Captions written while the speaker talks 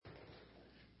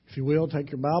If you will, take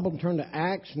your Bible and turn to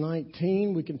Acts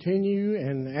 19. We continue,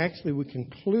 and actually we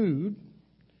conclude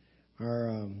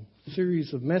our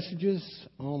series of messages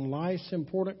on life's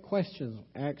important questions.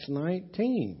 Acts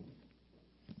 19.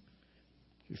 If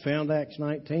you found Acts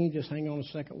 19, just hang on a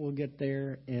second. We'll get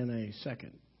there in a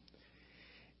second.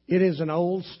 It is an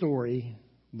old story,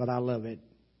 but I love it.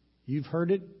 You've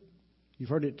heard it. You've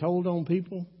heard it told on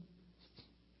people.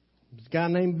 There's a guy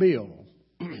named Bill.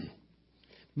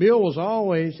 Bill was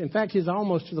always, in fact, he's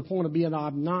almost to the point of being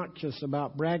obnoxious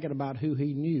about bragging about who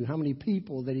he knew, how many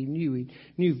people that he knew. He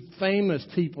knew famous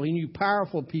people. He knew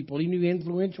powerful people. He knew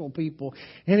influential people.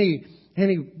 And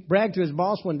he bragged to his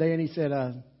boss one day and he said,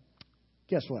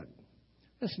 guess what?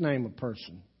 Let's name a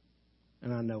person.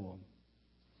 And I know him.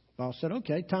 Boss said,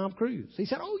 okay, Tom Cruise. He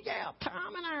said, oh, yeah,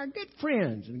 Tom and I are good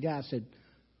friends. And the guy said,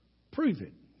 prove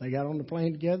it. They got on the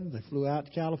plane together. They flew out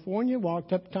to California,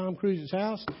 walked up to Tom Cruise's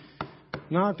house,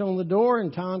 knocked on the door,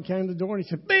 and Tom came to the door and he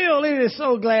said, Bill, it is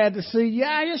so glad to see you.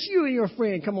 Just you and your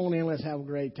friend. Come on in. Let's have a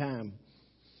great time.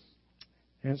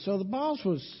 And so the boss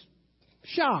was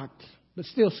shocked, but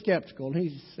still skeptical.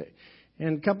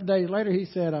 And a couple of days later, he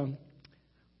said,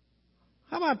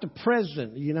 how about the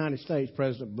president of the United States?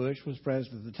 President Bush was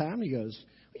president at the time. He goes,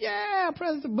 yeah,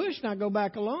 President Bush and I go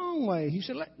back a long way. He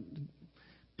said,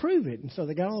 prove it. And so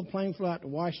they got on the plane, flew out to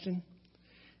Washington.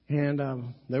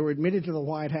 And they were admitted to the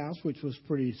White House, which was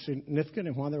pretty significant.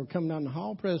 And while they were coming down the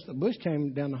hall, President Bush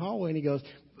came down the hallway and he goes,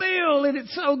 Bill,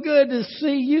 it's so good to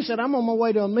see you. He said, I'm on my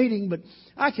way to a meeting, but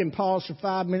I can pause for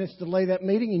 5 minutes to delay that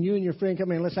meeting, and you and your friend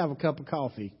come in. Let's have a cup of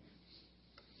coffee.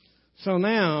 So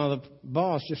now the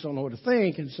boss just don't know what to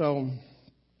think. And so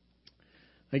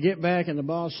they get back and the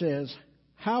boss says,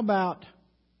 how about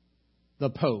the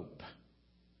Pope?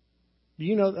 Do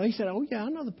you know? He said, oh, yeah, I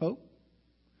know the Pope.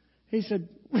 He said,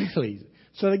 really?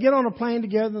 So they get on a plane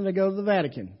together and they go to the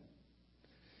Vatican.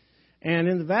 And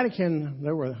in the Vatican,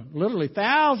 there were literally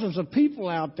thousands of people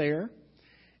out there.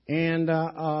 And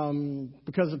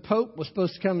because the Pope was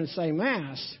supposed to come and say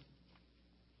Mass.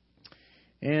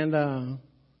 And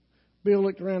Bill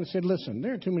looked around and said, listen,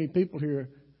 there are too many people here.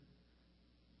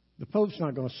 The Pope's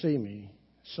not going to see me.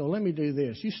 So let me do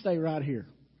this. You stay right here.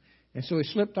 And so he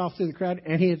slipped off through the crowd,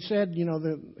 and he had said,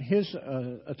 his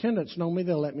attendants know me,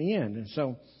 they'll let me in. And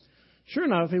so, sure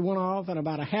enough, he went off, and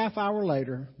about a half hour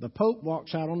later, the Pope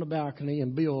walks out on the balcony,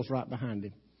 and Bill's right behind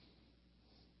him.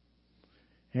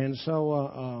 And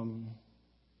so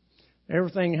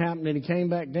everything happened, and he came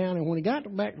back down, and when he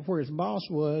got back to where his boss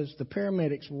was, the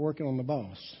paramedics were working on the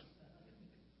boss.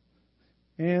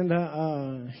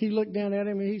 And he looked down at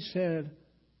him, and he said,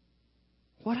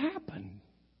 what happened?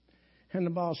 And the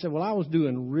boss said, well, I was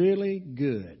doing really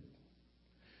good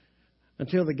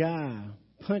until the guy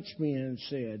punched me and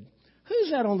said,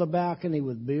 who's that on the balcony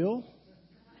with Bill?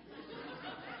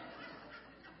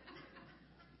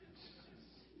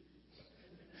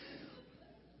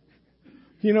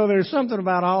 There's something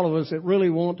about all of us that really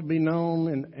want to be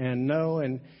known and know.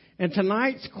 And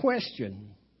tonight's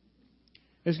question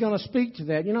is going to speak to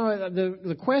that.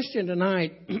 The question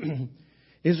tonight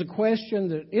is a question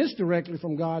that is directly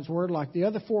from God's Word, like the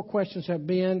other four questions have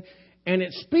been, and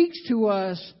it speaks to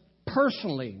us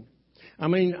personally. I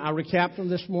recapped them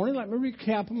this morning. Let me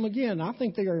recap them again. I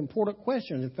think they are important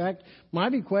questions. In fact, might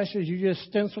be questions you just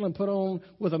stencil and put on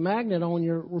with a magnet on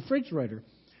your refrigerator.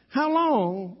 How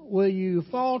long will you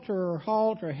falter or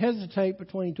halt or hesitate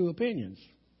between two opinions?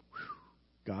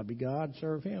 God be God,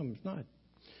 serve Him. It's not.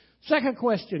 Second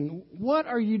question, what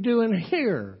are you doing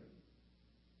here?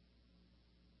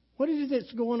 What is it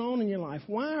that's going on in your life?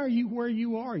 Why are you where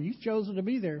you are? You've chosen to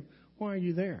be there. Why are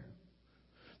you there?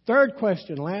 Third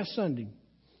question, last Sunday,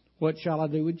 what shall I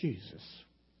do with Jesus?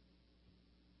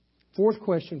 Fourth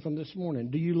question from this morning,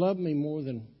 do you love me more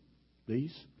than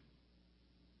these?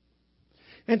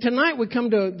 And tonight we come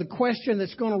to the question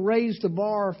that's going to raise the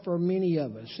bar for many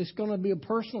of us. It's going to be a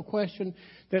personal question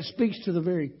that speaks to the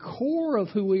very core of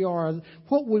who we are,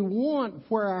 what we want,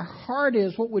 where our heart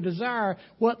is, what we desire,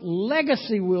 what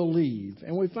legacy we'll leave.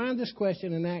 And we find this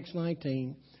question in Acts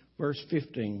 19, verse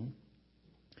 15.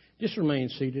 Just remain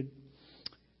seated.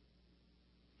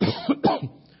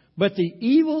 But the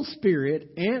evil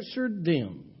spirit answered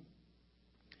them,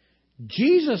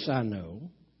 Jesus I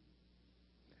know,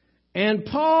 and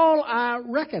Paul I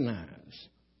recognize,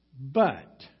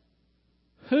 but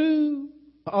who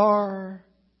are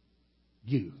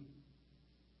you?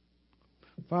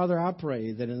 Father, I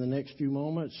pray that in the next few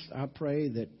moments, I pray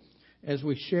that as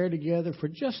we share together for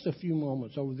just a few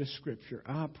moments over this scripture,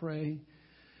 I pray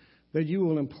that you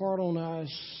will impart on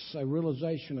us a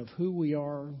realization of who we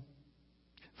are,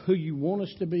 who you want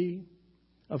us to be,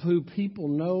 of who people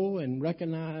know and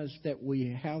recognize that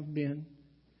we have been.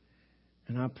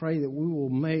 And I pray that we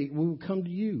will come to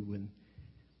you and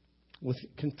with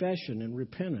confession and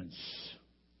repentance,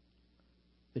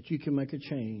 that you can make a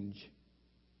change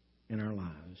in our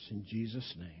lives. In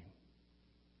Jesus' name,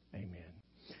 amen.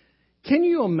 Can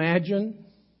you imagine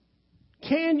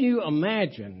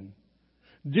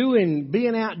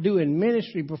being out doing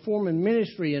ministry, performing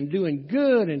ministry, and doing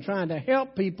good and trying to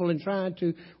help people and trying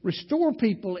to restore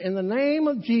people in the name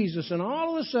of Jesus, and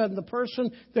all of a sudden the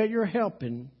person that you're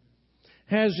helping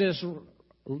has this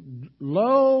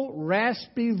low,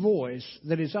 raspy voice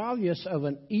that is obvious of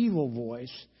an evil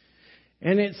voice,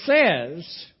 and it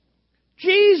says,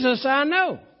 Jesus, I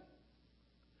know.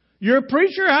 You're a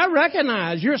preacher, I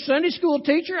recognize. You're a Sunday school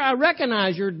teacher, I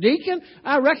recognize. You're a deacon,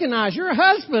 I recognize. You're a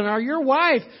husband or your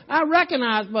wife, I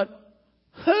recognize. But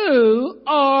who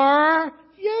are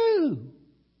you?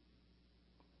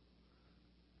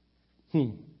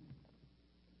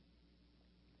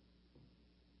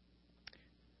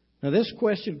 Now this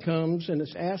question comes, and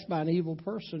it's asked by an evil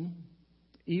person,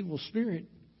 evil spirit.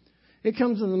 It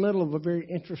comes in the middle of a very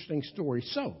interesting story.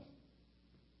 So,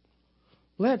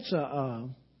 let's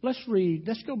read.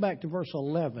 Let's go back to verse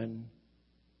 11,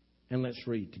 and let's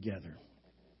read together.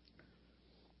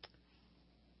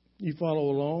 You follow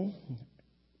along,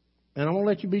 and I'm going to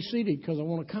let you be seated because I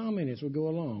want to comment as we go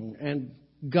along.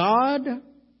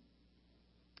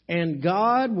 And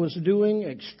God was doing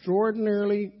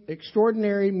extraordinary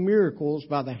miracles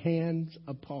by the hands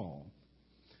of Paul.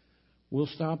 We'll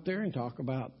stop there and talk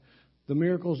about the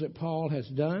miracles that Paul has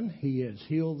done. He has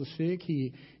healed the sick.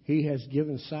 He has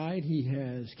given sight. He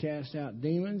has cast out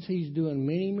demons. He's doing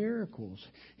many miracles.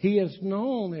 He is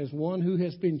known as one who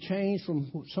has been changed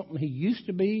from something he used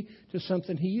to be to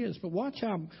something he is. But watch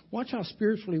how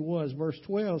spiritual he was. Verse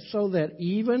 12, so that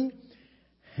even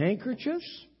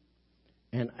handkerchiefs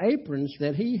and aprons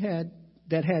that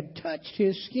had touched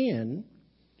his skin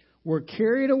were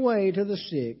carried away to the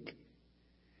sick,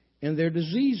 and their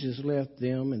diseases left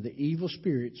them, and the evil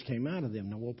spirits came out of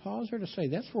them. Now, we'll pause here to say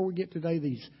that's where we get today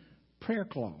these prayer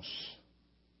cloths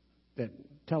that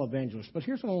televangelists. But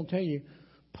here's what I want to tell you.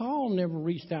 Paul never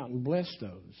reached out and blessed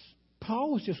those.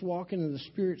 Paul was just walking in the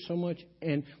Spirit so much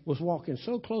and was walking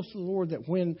so close to the Lord that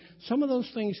when some of those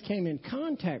things came in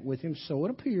contact with him, so it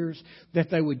appears,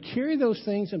 that they would carry those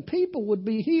things and people would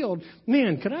be healed.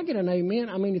 Man, could I get an amen?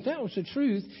 I mean, if that was the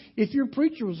truth, if your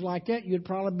preacher was like that, you'd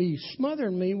probably be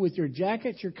smothering me with your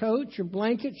jackets, your coats, your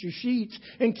blankets, your sheets,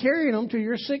 and carrying them to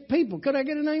your sick people. Could I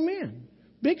get an amen?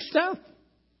 Big stuff.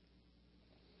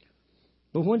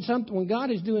 But when God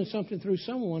is doing something through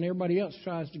someone, everybody else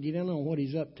tries to get in on what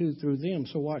he's up to through them.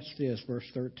 So watch this, verse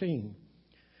 13.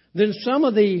 Then some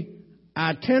of the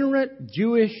itinerant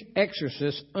Jewish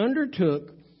exorcists undertook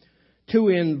to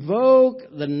invoke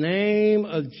the name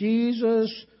of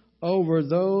Jesus over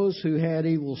those who had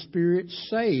evil spirits,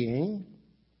 saying,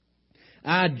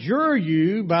 I adjure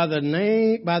you by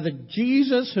the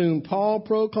Jesus whom Paul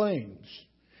proclaims.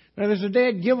 Now there's a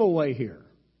dead giveaway here.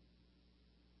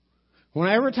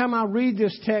 Every time I read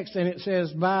this text and it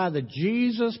says, by the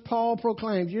Jesus Paul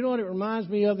proclaims, you know what it reminds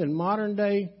me of in modern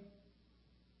day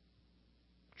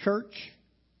church?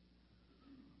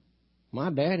 My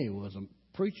daddy was a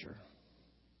preacher.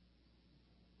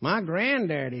 My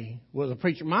granddaddy was a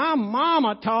preacher. My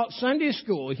mama taught Sunday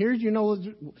school. Here's, you know,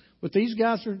 what these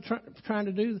guys are trying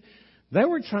to do. They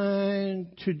were trying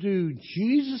to do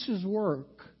Jesus'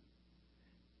 work,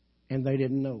 and they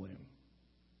didn't know him.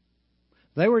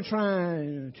 They were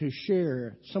trying to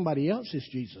share somebody else's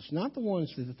Jesus, not the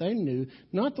ones that they knew,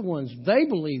 not the ones they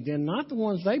believed in, not the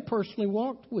ones they personally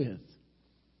walked with.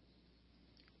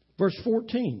 Verse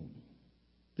 14.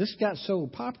 This got so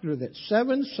popular that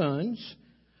 7 sons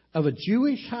of a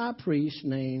Jewish high priest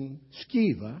named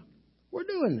Sceva were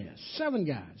doing this. 7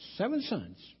 guys, 7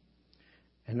 sons.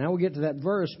 And now we get to that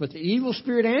verse. But the evil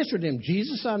spirit answered him,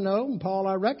 Jesus I know, and Paul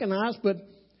I recognize, but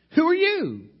who are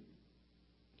you?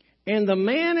 And the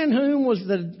man in whom was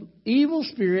the evil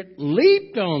spirit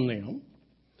leaped on them,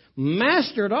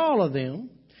 mastered all of them,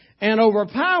 and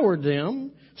overpowered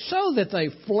them, so that they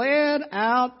fled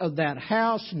out of that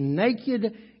house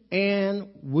naked and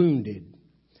wounded.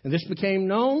 And this became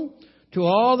known to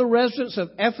all the residents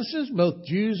of Ephesus, both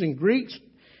Jews and Greeks,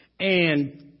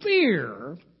 and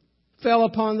fear fell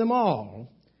upon them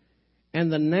all,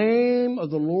 and the name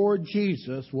of the Lord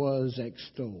Jesus was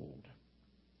extolled.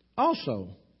 Also,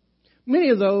 many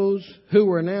of those who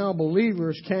were now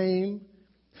believers came,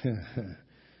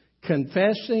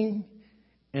 confessing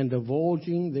and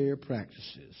divulging their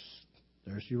practices.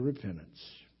 There's your repentance.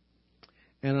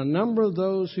 And a number of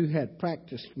those who had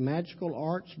practiced magical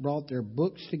arts brought their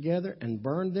books together and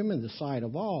burned them in the sight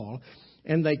of all.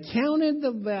 And they counted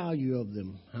the value of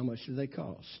them. How much did they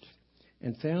cost?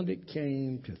 And found it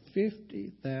came to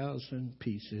 50,000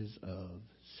 pieces of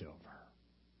silver.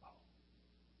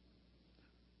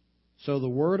 So the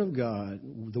Word of God,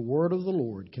 the Word of the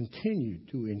Lord, continued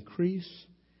to increase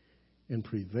and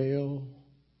prevail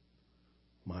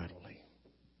mightily.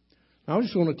 I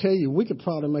just want to tell you, we could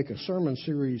probably make a sermon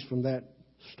series from that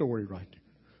story right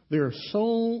there. There are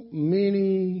so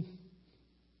many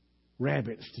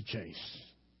rabbits to chase.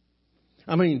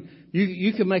 I mean,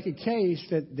 you can make a case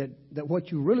that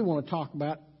what you really want to talk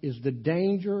about is the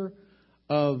danger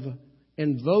of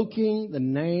invoking the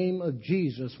name of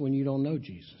Jesus when you don't know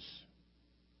Jesus.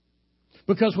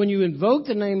 Because when you invoke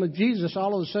the name of Jesus,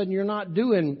 all of a sudden you're not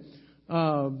doing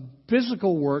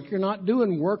physical work. You're not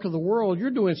doing work of the world.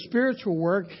 You're doing spiritual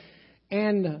work.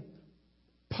 And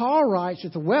Paul writes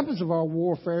that the weapons of our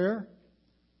warfare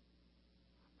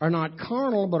are not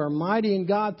carnal, but are mighty in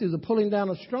God through the pulling down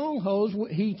of strongholds.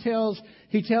 He tells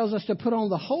us to put on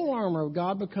the whole armor of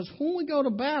God, because when we go to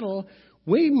battle,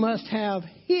 we must have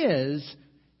His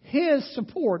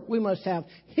support. We must have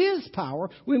His power.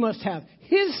 We must have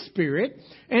His Spirit.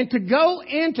 And to go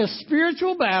into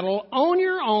spiritual battle on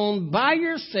your own, by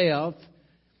yourself,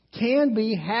 can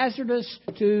be hazardous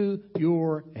to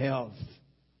your health.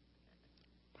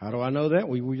 How do I know that?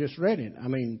 We just read it. I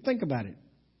mean, think about it.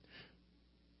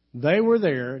 They were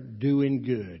there doing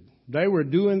good. They were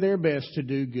doing their best to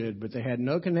do good, but they had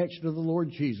no connection to the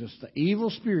Lord Jesus. The evil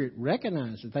spirit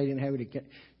recognized that they didn't have any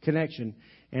connection.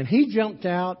 And he jumped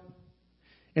out,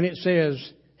 and it says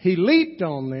he leaped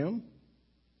on them,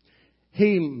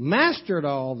 he mastered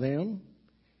all them,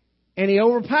 and he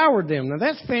overpowered them. Now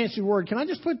that's a fancy word. Can I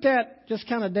just put that just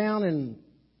kind of down in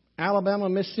Alabama,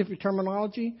 Mississippi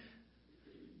terminology?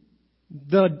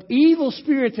 The evil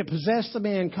spirit that possessed the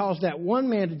man caused that one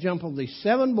man to jump on these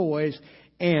 7 boys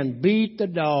and beat the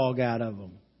dog out of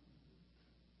them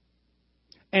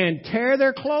and tear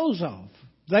their clothes off.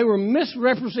 They were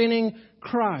misrepresenting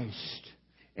Christ,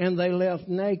 and they left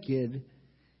naked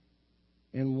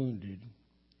and wounded.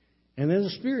 And then the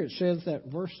Spirit says that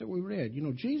verse that we read,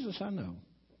 Jesus I know.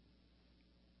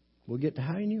 We'll get to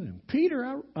how you knew him.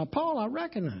 Paul I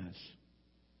recognize.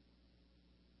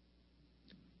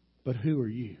 But who are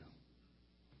you?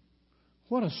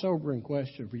 What a sobering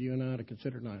question for you and I to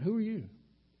consider tonight. Who are you?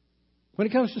 When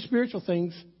it comes to spiritual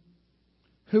things,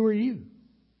 who are you?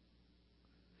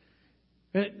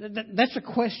 That's a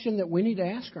question that we need to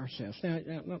ask ourselves.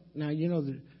 Now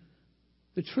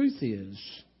the truth is,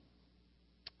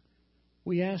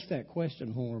 we ask that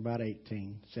question when we're about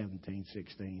 18, 17,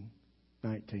 16,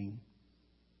 19.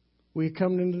 We're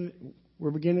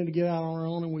beginning to get out on our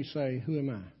own, and we say, who am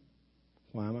I?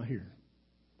 Why am I here?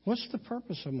 What's the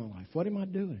purpose of my life? What am I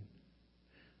doing?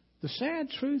 The sad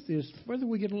truth is, the further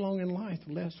we get along in life,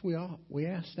 the less we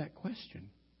ask that question.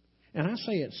 And I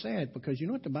say it's sad because you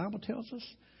know what the Bible tells us?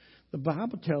 The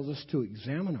Bible tells us to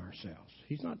examine ourselves.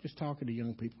 He's not just talking to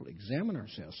young people. Examine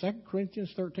ourselves. 2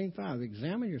 Corinthians 13:5.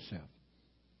 Examine yourself.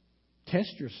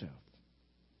 Test yourself.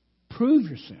 Prove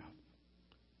yourself.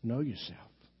 Know yourself.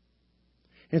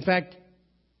 In fact,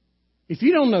 if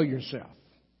you don't know yourself,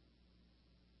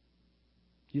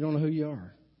 you don't know who you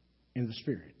are in the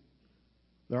Spirit.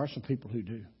 There are some people who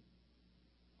do.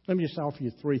 Let me just offer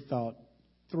you 3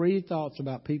 thoughts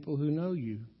about people who know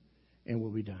you, and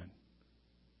we'll be done.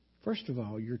 First of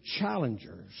all, your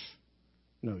challengers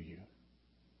know you.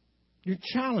 Your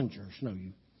challengers know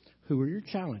you. Who are your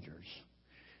challengers?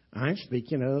 I'm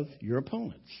speaking of your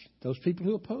opponents, those people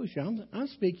who oppose you. I'm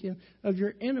speaking of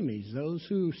your enemies, those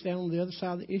who stand on the other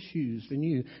side of the issues than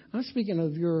you. I'm speaking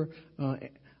of your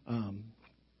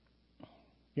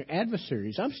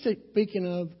adversaries. I'm speaking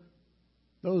of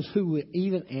those who would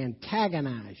even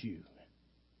antagonize you.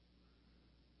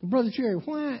 But Brother Jerry,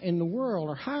 why in the world,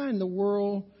 or how in the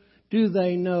world do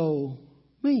they know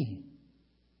me?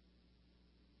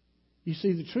 You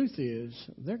see, the truth is,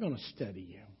 they're going to study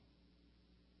you.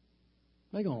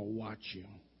 They're going to watch you.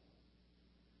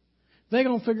 They're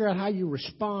going to figure out how you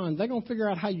respond. They're going to figure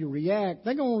out how you react.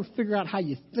 They're going to figure out how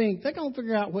you think. They're going to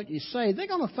figure out what you say. They're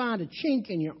going to find a chink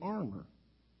in your armor.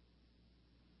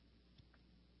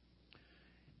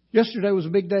 Yesterday was a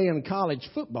big day in college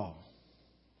football.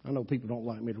 I know people don't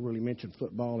like me to really mention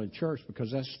football in church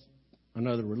because that's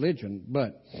another religion,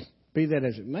 but be that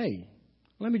as it may,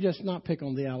 let me just not pick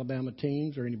on the Alabama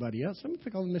teams or anybody else. Let me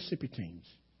pick on the Mississippi teams.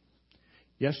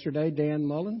 Yesterday, Dan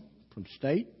Mullen from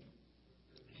State,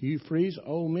 Hugh Freeze,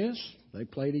 Ole Miss, they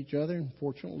played each other.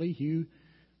 Unfortunately, Hugh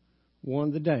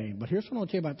won the day. But here's what I want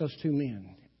to tell you about those two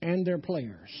men and their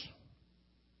players.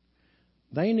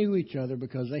 They knew each other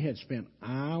because they had spent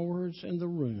hours in the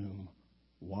room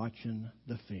watching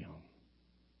the film.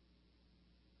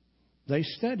 They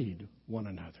studied one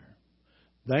another.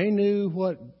 They knew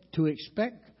what to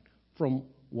expect from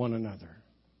one another.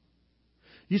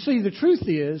 You see, the truth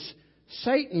is,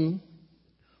 Satan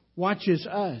watches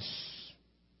us.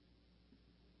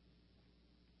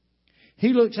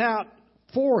 He looks out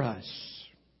for us.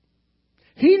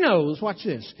 He knows, watch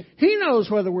this, he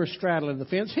knows whether we're straddling the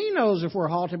fence. He knows if we're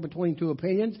halted between two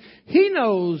opinions. He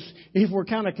knows if we're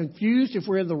kind of confused, if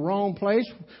we're in the wrong place.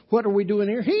 What are we doing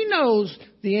here? He knows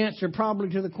the answer probably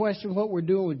to the question, what we're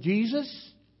doing with Jesus.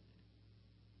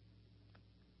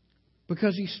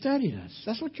 Because he studied us.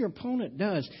 That's what your opponent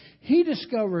does. He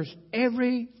discovers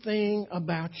everything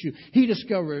about you. He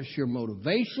discovers your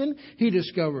motivation. He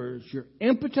discovers your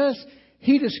impetus.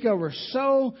 He discovers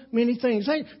so many things.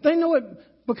 They know it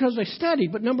because they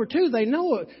studied. But number two, they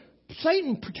know it.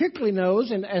 Satan particularly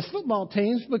knows, and as football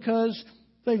teams, because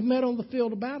they've met on the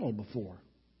field of battle before.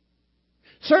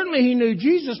 Certainly he knew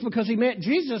Jesus because he met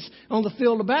Jesus on the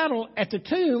field of battle at the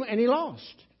tomb and he lost.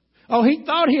 Oh, he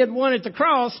thought he had won at the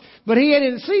cross, but he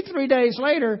didn't see 3 days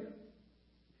later.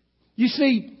 You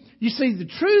see, the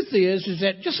truth is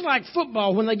that just like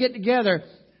football, when they get together,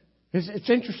 it's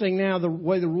interesting now the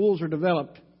way the rules are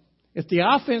developed. If the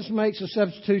offense makes a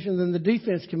substitution, then the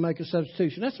defense can make a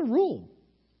substitution. That's a rule.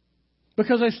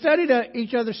 Because they studied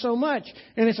each other so much.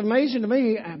 And it's amazing to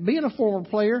me, being a former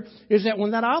player, is that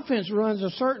when that offense runs a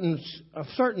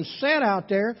certain set out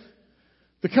there,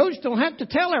 the coach don't have to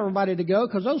tell everybody to go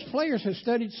because those players have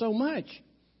studied so much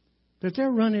that they're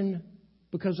running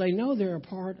because they know they're a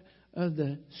part of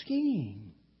the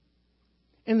scheme.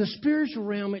 In the spiritual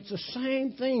realm, it's the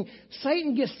same thing.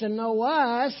 Satan gets to know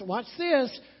us, watch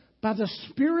this, by the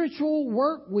spiritual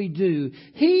work we do.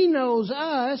 He knows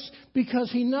us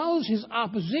because he knows his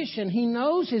opposition. He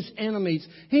knows his enemies.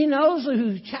 He knows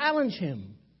who challenge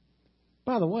him.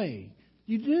 By the way,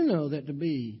 you do know that to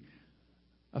be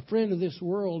a friend of this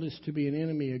world is to be an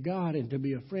enemy of God, and to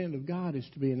be a friend of God is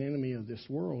to be an enemy of this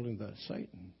world and thus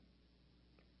Satan.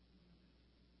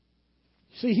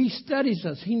 See, he studies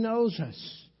us. He knows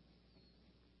us.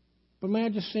 But may I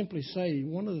just simply say,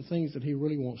 one of the things that he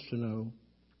really wants to know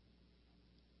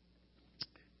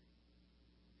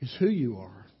is who you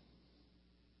are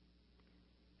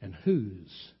and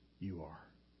whose you are.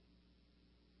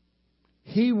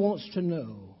 He wants to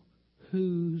know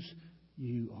whose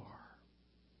you are.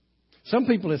 Some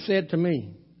people have said to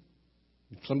me,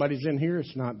 if somebody's in here,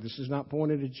 this is not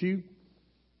pointed at you.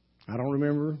 I don't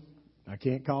remember. I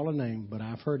can't call a name, but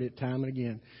I've heard it time and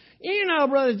again. You know,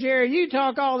 Brother Jerry, you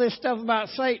talk all this stuff about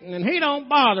Satan, and he don't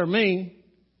bother me.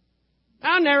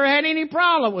 I never had any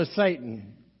problem with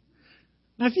Satan.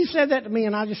 Now, if you said that to me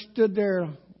and I just stood there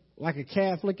like a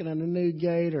calf looking at a new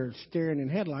gate or staring in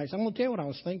headlights, I'm going to tell you what I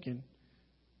was thinking.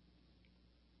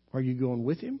 Are you going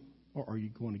with him or are you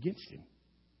going against him?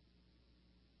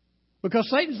 Because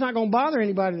Satan's not going to bother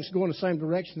anybody that's going the same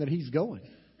direction that he's going.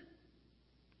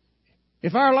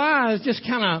 If our lives just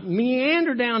kind of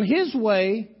meander down his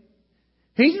way,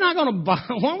 he's not going to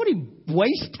bother. Why would he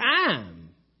waste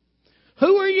time?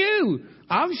 Who are you?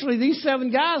 Obviously, these 7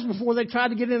 guys, before they tried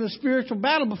to get in a spiritual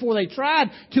battle, before they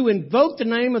tried to invoke the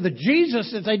name of the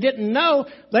Jesus that they didn't know,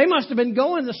 they must have been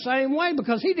going the same way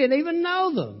because he didn't even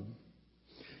know them.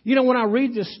 You know, when I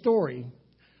read this story,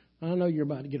 I know you're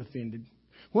about to get offended.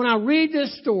 When I read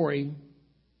this story,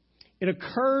 it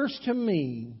occurs to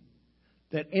me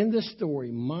that in this story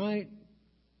might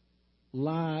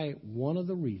lie one of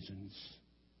the reasons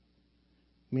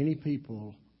many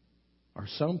people, or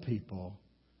some people,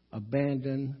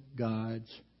 abandon God's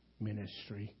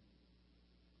ministry.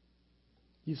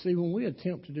 You see, when we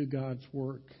attempt to do God's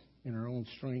work in our own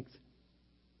strength,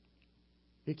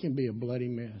 it can be a bloody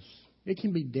mess. It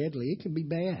can be deadly. It can be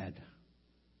bad.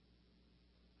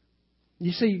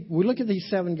 You see, we look at these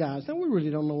 7 guys. Now, we really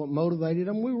don't know what motivated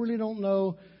them. We really don't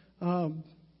know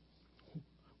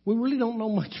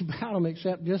much about them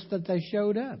except just that they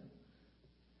showed up.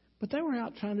 But they were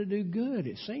out trying to do good,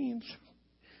 it seems.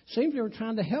 It seems they were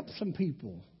trying to help some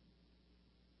people.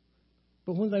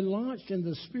 But when they launched in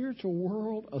the spiritual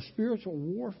world of spiritual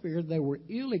warfare, they were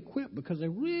ill-equipped because they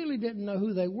really didn't know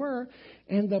who they were.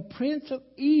 And the prince of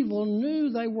evil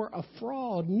knew they were a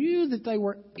fraud, knew that they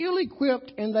were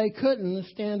ill-equipped and they couldn't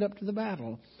stand up to the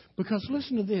battle. Because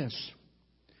listen to this.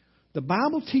 The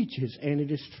Bible teaches, and it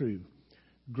is true,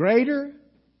 greater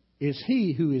is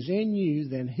he who is in you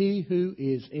than he who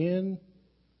is in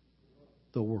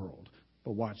the world.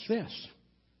 But watch this.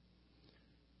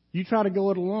 You try to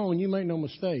go it alone, you make no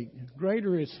mistake.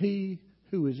 Greater is He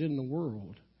who is in the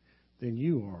world than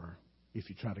you are if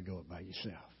you try to go it by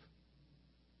yourself.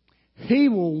 He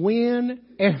will win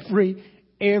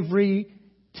every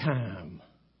time.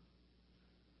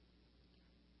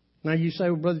 Now you say,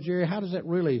 well, Brother Jerry, how does that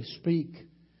really speak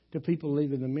to people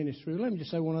leaving the ministry? Let me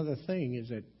just say one other thing is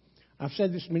that I've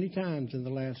said this many times in the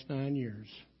last 9 years.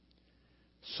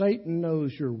 Satan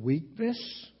knows your weakness,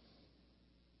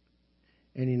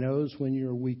 and he knows when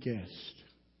you're weakest.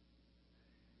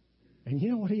 And you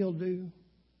know what he'll do?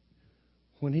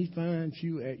 When he finds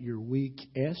you at your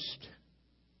weakest,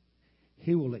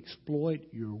 he will exploit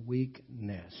your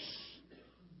weakness,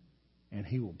 and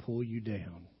he will pull you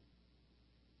down.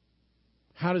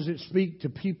 How does it speak to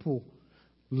people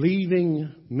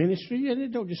leaving ministry? And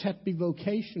it don't just have to be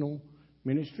vocational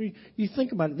ministry. You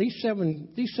think about it. These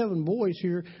seven boys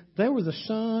here, they were the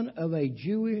son of a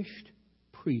Jewish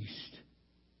priest.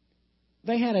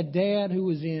 They had a dad who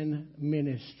was in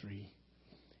ministry.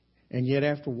 And yet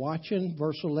after watching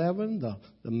verse 11,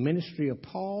 the ministry of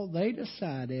Paul, they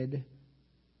decided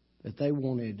that they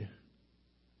wanted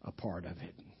a part of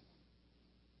it.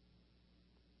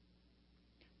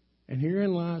 And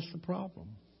herein lies the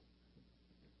problem.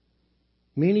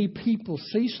 Many people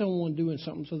see someone doing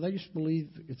something, so they just believe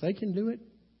if they can do it,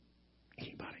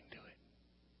 anybody can do it.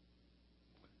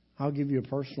 I'll give you a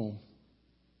personal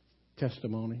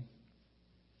testimony.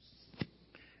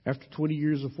 After 20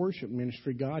 years of worship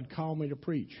ministry, God called me to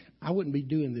preach. I wouldn't be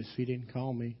doing this if He didn't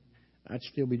call me. I'd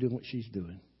still be doing what she's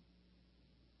doing.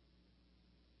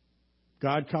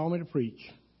 God called me to preach.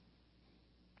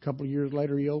 A couple of years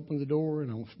later, He opened the door,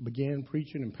 and I began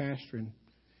preaching and pastoring.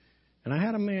 And I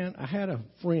had a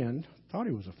friend, thought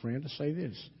he was a friend, to say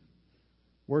this.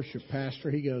 Worship pastor,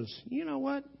 he goes, you know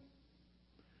what?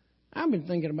 I've been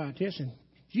thinking about this, and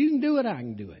if you can do it, I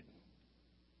can do it.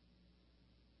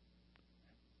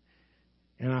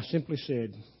 And I simply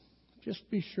said, just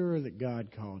be sure that God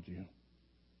called you.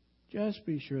 Just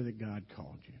be sure that God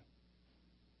called you.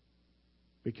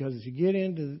 Because if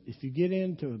you get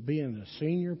into being a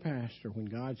senior pastor when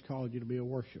God's called you to be a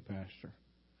worship pastor,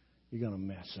 you're going to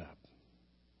mess up.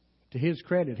 To his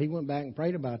credit, he went back and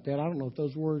prayed about that. I don't know if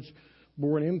those words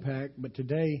bore an impact, but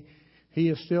today he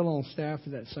is still on staff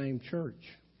of that same church.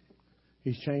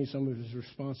 He's changed some of his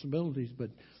responsibilities,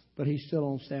 but he's still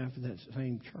on staff of that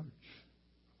same church.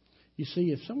 You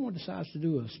see, if someone decides to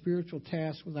do a spiritual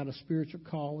task without a spiritual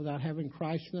call, without having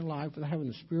Christ in their life, without having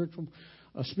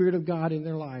a Spirit of God in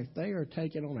their life, they are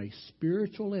taking on a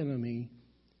spiritual enemy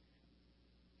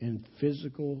in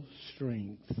physical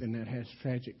strength, and that has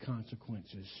tragic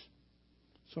consequences.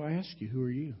 So I ask you, who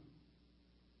are you?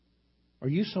 Are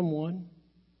you someone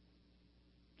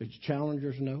that your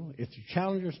challengers know? If your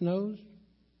challengers knows,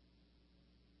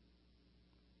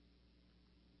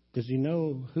 does he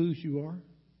know whose you are?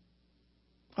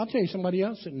 I'll tell you somebody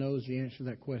else that knows the answer to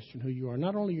that question, who you are.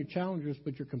 Not only your challengers,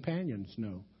 but your companions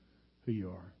know who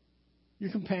you are.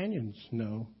 Your companions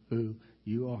know who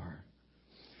you are.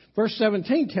 Verse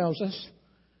 17 tells us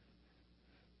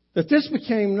that this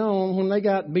became known when they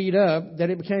got beat up, that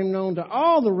it became known to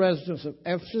all the residents of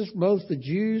Ephesus, both the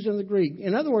Jews and the Greek.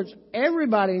 In other words,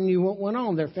 everybody knew what went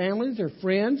on. Their families, their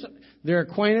friends, their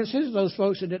acquaintances, those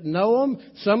folks that didn't know them.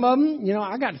 Some of them,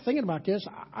 I got to thinking about this.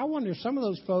 I wonder if some of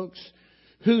those folks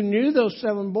who knew those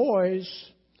seven boys,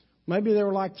 maybe they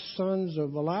were like the sons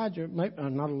of Elijah, maybe,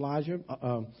 not Elijah.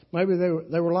 Maybe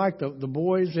they were like the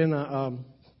boys in a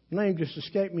name just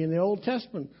escaped me in the Old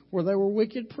Testament, where they were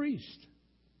wicked priests.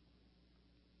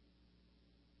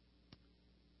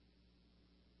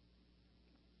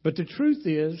 But the truth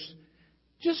is,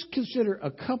 just consider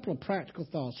a couple of practical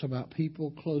thoughts about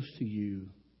people close to you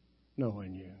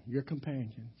knowing you, your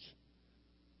companions.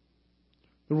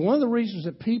 But one of the reasons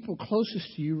that people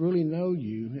closest to you really know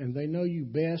you, and they know you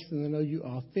best and they know you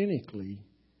authentically,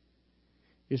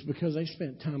 is because they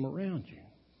spent time around you.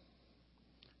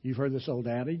 You've heard this old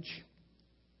adage.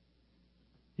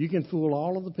 You can fool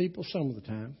all of the people some of the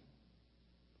time.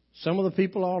 Some of the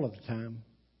people all of the time.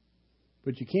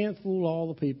 But you can't fool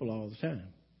all the people all the time.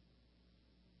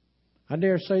 I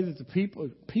dare say that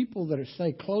the people that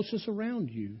stay closest around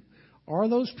you are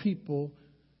those people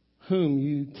whom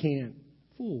you can't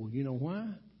fool. You know why?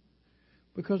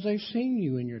 Because they've seen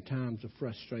you in your times of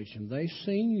frustration. They've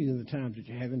seen you in the times that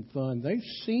you're having fun. They've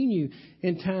seen you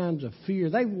in times of fear.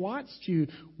 They've watched you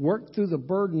work through the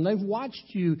burden. They've watched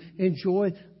you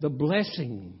enjoy the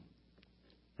blessing.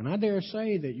 And I dare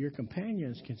say that your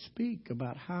companions can speak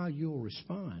about how you'll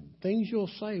respond, things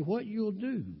you'll say, what you'll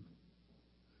do.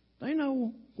 They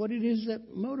know what it is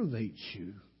that motivates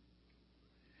you.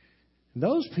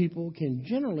 Those people can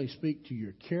generally speak to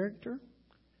your character.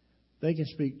 They can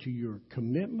speak to your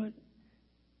commitment.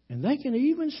 And they can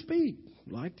even speak,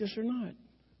 like this or not,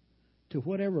 to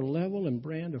whatever level and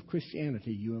brand of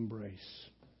Christianity you embrace.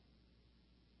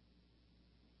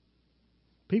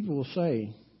 People will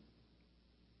say,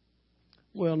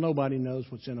 well, nobody knows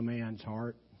what's in a man's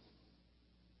heart.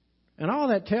 And all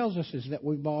that tells us is that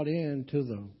we've bought into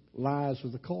the lies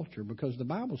of the culture, because the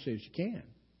Bible says you can.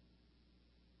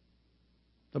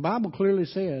 The Bible clearly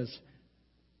says,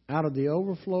 out of the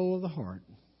overflow of the heart,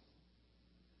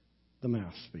 the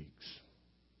mouth speaks.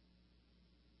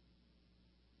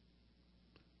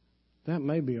 That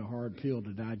may be a hard pill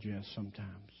to digest sometimes.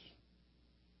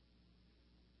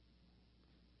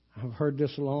 I've heard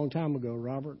this a long time ago,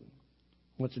 Robert.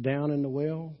 What's down in the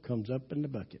well comes up in the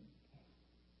bucket.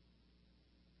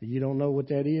 You don't know what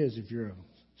that is if you're a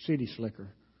city slicker.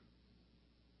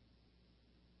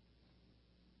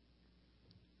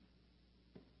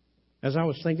 As I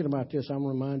was thinking about this, I'm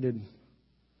reminded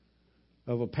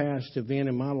of a past event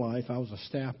in my life. I was a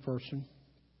staff person.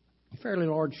 A fairly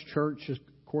large church,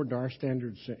 according to our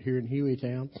standards here in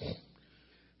Hueytown.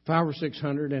 500 or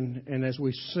 600. And as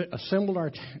we assembled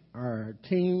our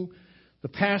team, the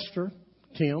pastor,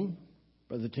 Tim,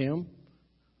 Brother Tim,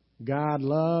 I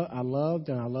loved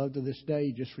to this day.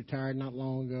 He just retired not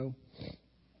long ago.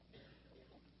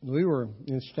 We were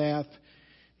in staff,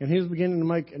 and he was beginning to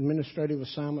make administrative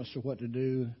assignments to what to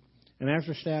do. And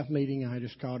after staff meeting, I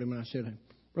just called him and I said,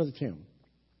 Brother Tim,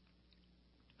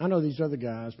 I know these other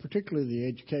guys, particularly the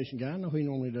education guy, I know he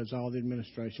normally does all the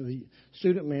administration. The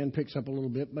student man picks up a little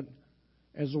bit, but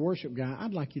as the worship guy,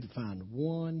 I'd like you to find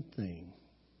one thing,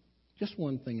 just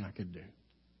one thing I could do.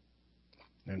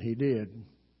 And he did.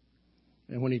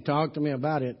 And when he talked to me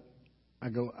about it, I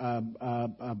go,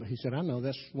 he said, I know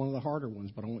that's one of the harder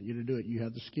ones, but I want you to do it. You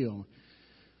have the skill.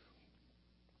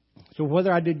 So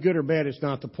whether I did good or bad is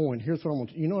not the point. Here's what I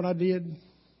want. You know what I did?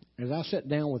 As I sat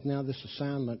down with now this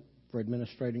assignment for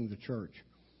administrating the church,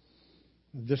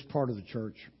 this part of the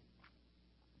church,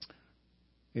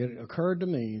 it occurred to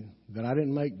me that I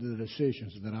didn't make the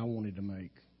decisions that I wanted to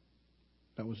make.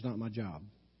 That was not my job.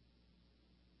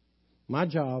 My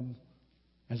job,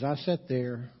 as I sat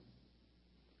there,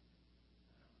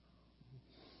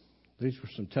 these were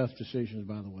some tough decisions,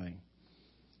 by the way,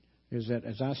 is that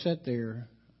as I sat there,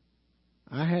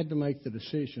 I had to make the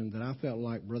decision that I felt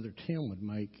like Brother Tim would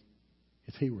make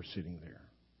if he were sitting there.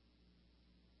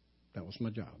 That was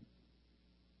my job.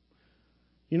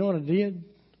 You know what I did?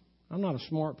 I'm not a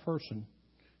smart person.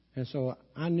 And so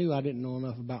I knew I didn't know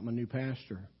enough about my new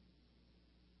pastor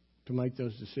to make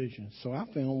those decisions. So I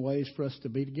found ways for us to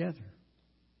be together.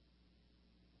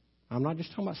 I'm not just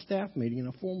talking about staff meeting in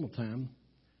a formal time.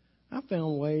 I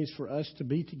found ways for us to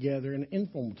be together in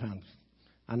informal times.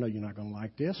 I know you're not going to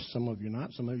like this. Some of you are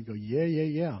not. Some of you go,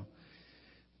 yeah.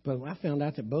 But I found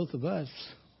out that both of us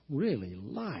really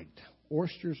liked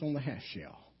oysters on the half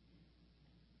shell.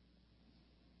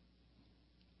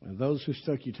 And those who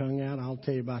stuck your tongue out, I'll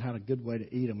tell you about how a good way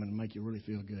to eat them and make you really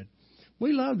feel good.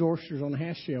 We loved oysters on the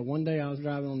half shell. One day I was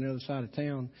driving on the other side of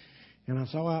town, and I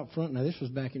saw out front, now this was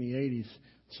back in the 80s,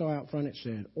 saw out front it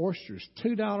said, oysters,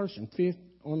 $2.50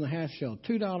 on the half shell,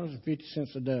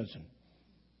 $2.50 a dozen.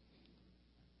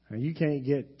 And you can't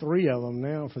get 3 of them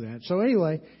now for that. So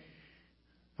anyway,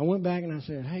 I went back and I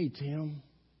said, hey, Tim,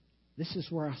 this is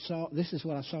what I saw, and this is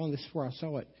where I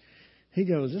saw it. He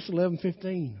goes, this is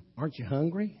 11:15. Aren't you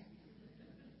hungry?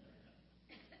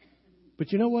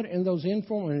 But you know what? In those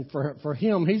informal, and for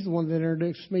him, he's the one that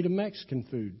introduced me to Mexican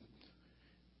food.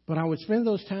 But I would spend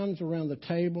those times around the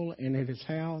table and at his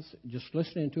house, just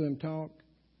listening to him talk.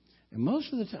 And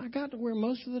most of the time, I got to where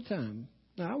most of the time,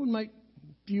 now I would make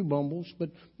a few bumbles, but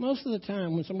most of the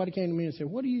time when somebody came to me and said,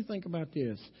 what do you think about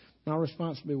this? My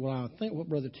response would be, well, I think what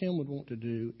Brother Tim would want to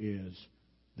do is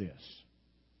this.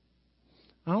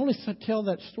 I only tell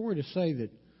that story to say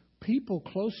that people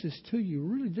closest to you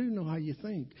really do know how you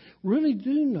think, really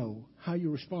do know how you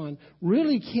respond,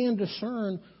 really can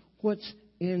discern what's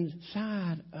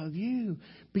inside of you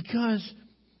because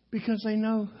they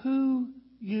know who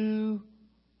you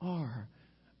are.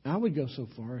 I would go so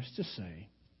far as to say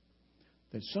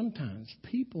that sometimes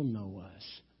people know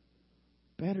us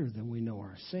better than we know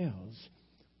ourselves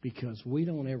because we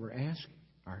don't ever ask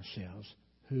ourselves,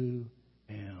 who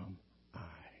am I?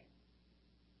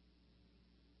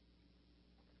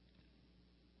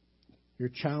 Your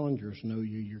challengers know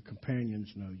you. Your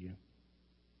companions know you.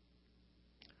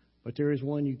 But there is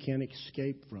one you can't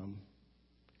escape from.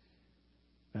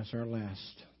 That's our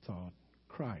last thought.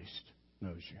 Christ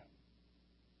knows you.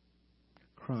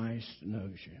 Christ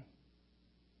knows you.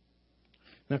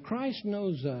 Now, Christ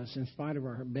knows us in spite of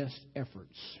our best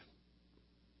efforts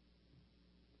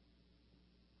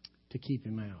to keep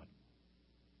Him out.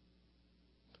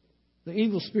 The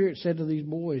evil spirit said to these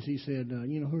boys, he said,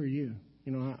 who are you?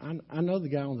 I know the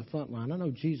guy on the front line. I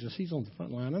know Jesus. He's on the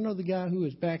front line. I know the guy who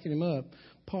is backing him up,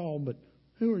 Paul, but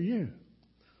who are you?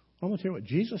 I'm going to tell you what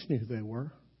Jesus knew who they were,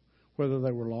 whether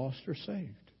they were lost or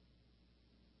saved.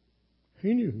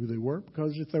 He knew who they were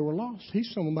because if they were lost, He's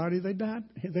somebody they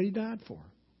He died for.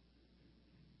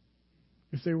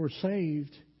 If they were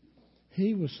saved,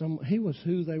 He was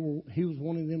who they were. He was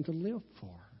wanting them to live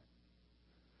for.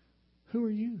 Who are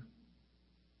you?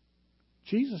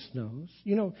 Jesus knows.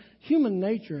 Human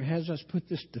nature has us put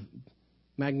this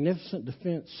magnificent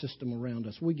defense system around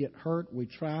us. We get hurt, we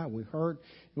try, we hurt,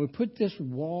 and we put this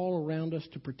wall around us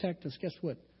to protect us. Guess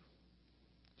what?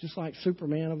 Just like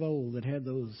Superman of old that had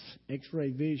those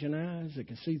X-ray vision eyes that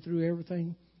can see through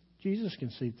everything, Jesus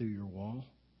can see through your wall.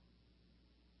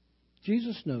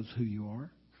 Jesus knows who you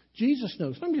are. Jesus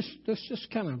knows. Let's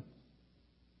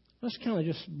kind of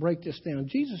just break this down.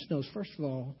 Jesus knows, first of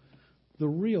all, the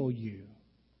real you.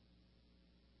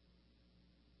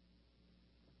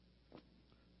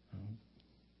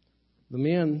 The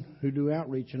men who do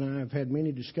outreach and I have had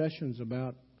many discussions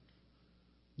about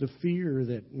the fear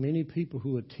that many people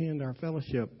who attend our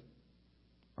fellowship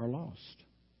are lost.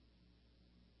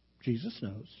 Jesus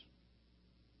knows.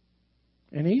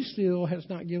 And He still has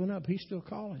not given up. He's still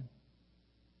calling.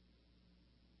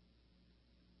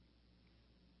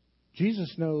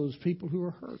 Jesus knows people who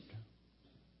are hurt.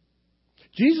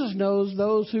 Jesus knows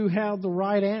those who have the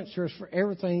right answers for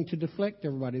everything to deflect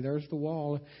everybody. There's the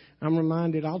wall. I'm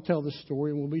reminded, I'll tell this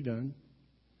story and we'll be done.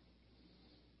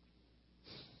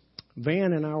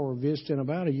 Van and I were visiting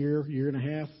about a year and a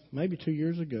half, maybe 2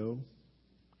 years ago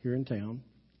here in town.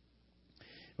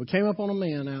 We came up on a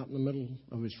man out in the middle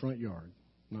of his front yard,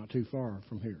 not too far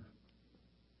from here.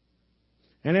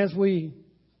 And as we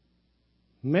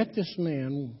met this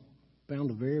man,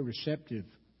 found a very receptive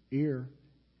ear,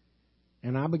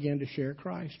 and I began to share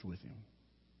Christ with him.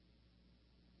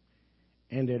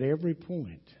 And at every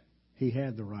point, he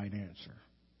had the right answer.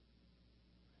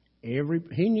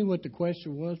 He knew what the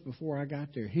question was before I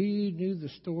got there. He knew the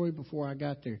story before I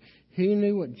got there. He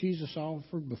knew what Jesus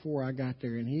offered before I got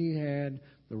there, and he had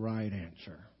the right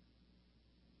answer.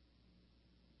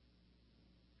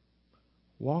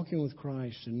 Walking with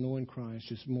Christ and knowing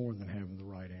Christ is more than having the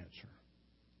right answer.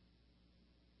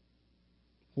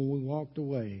 When we walked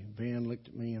away, Van looked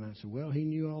at me and I said, well, he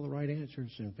knew all the right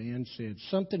answers. And Van said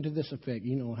something to this effect.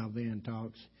 You know how Van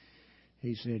talks.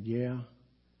 He said, yeah,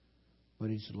 but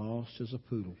he's lost as a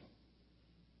poodle.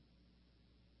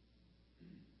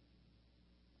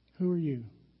 Who are you?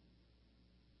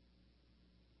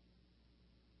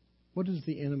 What does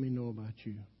the enemy know about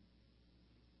you?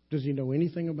 Does he know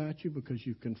anything about you because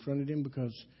you've confronted him,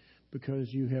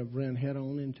 because you have run head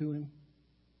on into him?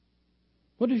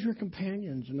 What does your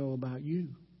companions know about you?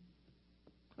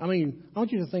 I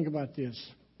want you to think about this.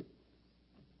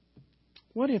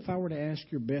 What if I were to ask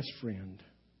your best friend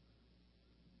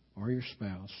or your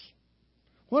spouse,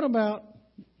 what about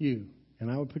you?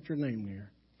 And I would put your name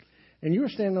there. And you were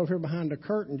standing over here behind a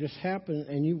curtain, just happened,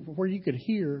 and where you could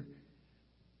hear,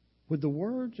 would the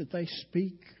words that they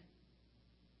speak,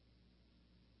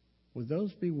 would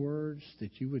those be words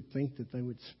that you would think that they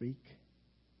would speak?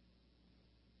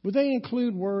 Would they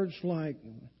include words like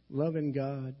loving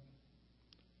God,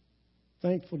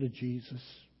 thankful to Jesus,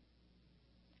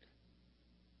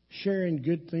 sharing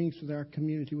good things with our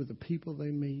community, with the people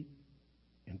they meet,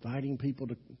 inviting people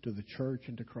to the church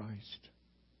and to Christ?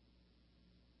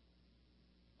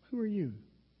 Who are you?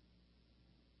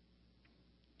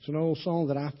 It's an old song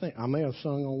that I think I may have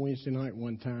sung on Wednesday night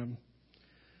one time.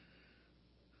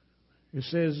 It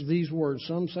says these words,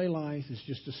 some say life is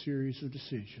just a series of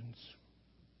decisions.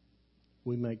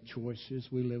 We make choices,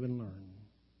 we live and learn.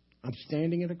 I'm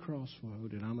standing at a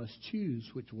crossroad and I must choose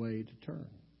which way to turn.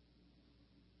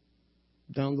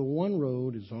 Down the one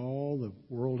road is all the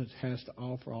world has to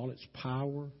offer, all its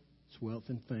power, its wealth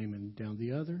and fame. And down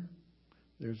the other,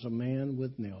 there's a man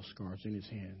with nail scars in his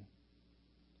hand.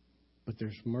 But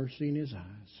there's mercy in his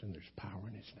eyes and there's power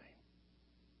in his name.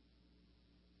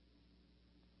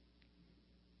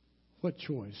 What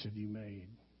choice have you made?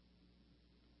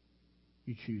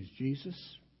 You choose Jesus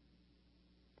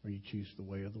or you choose the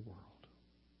way of the world.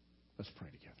 Let's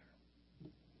pray together.